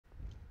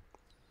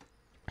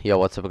Yo,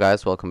 what's up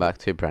guys? Welcome back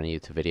to a brand new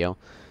YouTube video.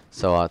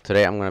 So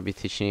today I'm going to be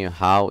teaching you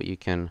how you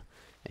can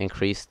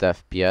increase the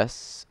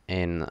FPS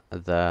in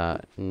the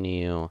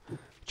new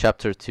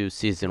Chapter 2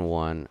 Season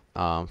 1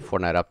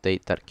 Fortnite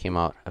update that came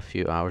out a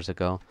few hours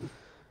ago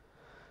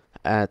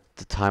at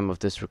the time of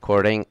this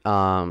recording.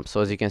 So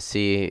as you can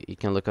see, you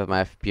can look at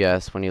my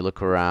FPS when you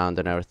look around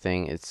and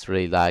everything. It's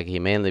really laggy,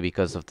 mainly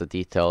because of the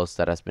details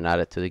that has been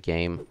added to the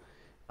game.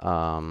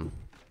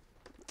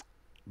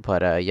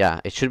 But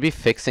yeah, it should be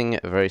fixing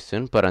very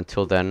soon. But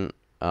until then,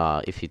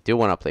 if you do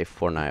want to play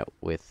Fortnite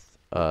with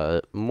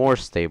more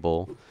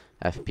stable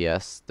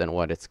FPS than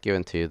what it's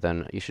given to you,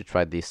 then you should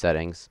try these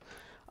settings.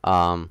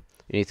 You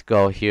need to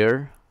go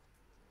here.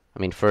 I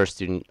mean,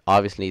 first you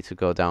obviously need to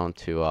go down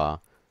to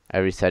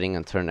every setting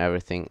and turn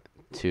everything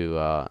to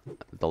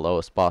the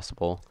lowest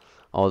possible.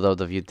 Although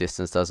the view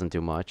distance doesn't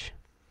do much.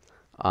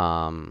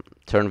 Turn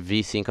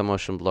VSync and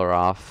motion blur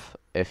off.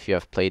 If you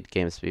have played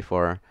games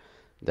before,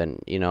 then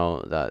you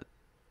know that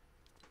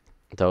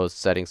those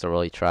settings are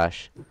really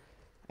trash.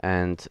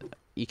 And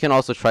you can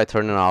also try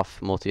turning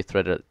off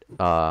multi-threaded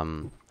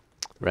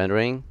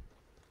rendering,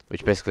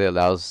 which basically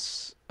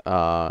allows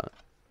all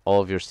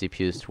of your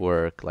CPUs to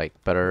work like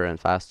better and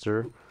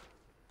faster,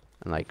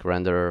 and like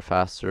render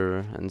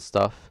faster and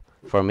stuff.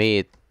 For me,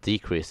 it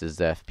decreases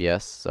the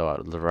FPS, so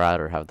I'd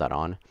rather have that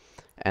on.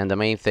 And the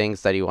main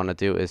things that you want to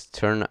do is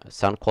turn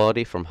sound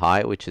quality from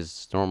high, which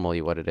is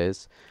normally what it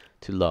is,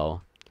 to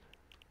low.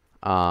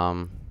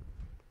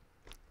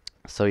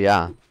 So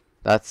yeah,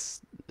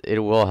 it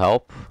will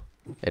help.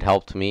 It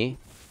helped me.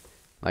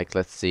 Like,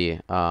 let's see,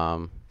 do I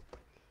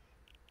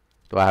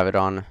have it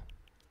on?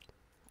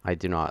 I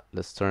do not.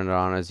 Let's turn it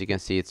on. As you can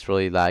see, it's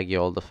really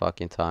laggy all the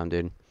fucking time,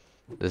 dude.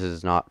 This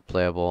is not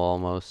playable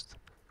almost.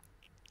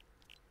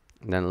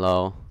 And then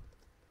low,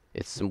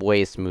 it's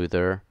way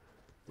smoother.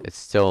 It's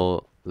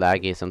still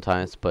laggy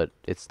sometimes, but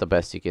it's the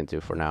best you can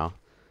do for now.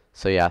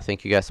 So yeah,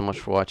 thank you guys so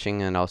much for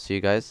watching, and I'll see you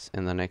guys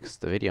in the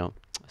next video.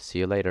 See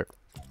you later.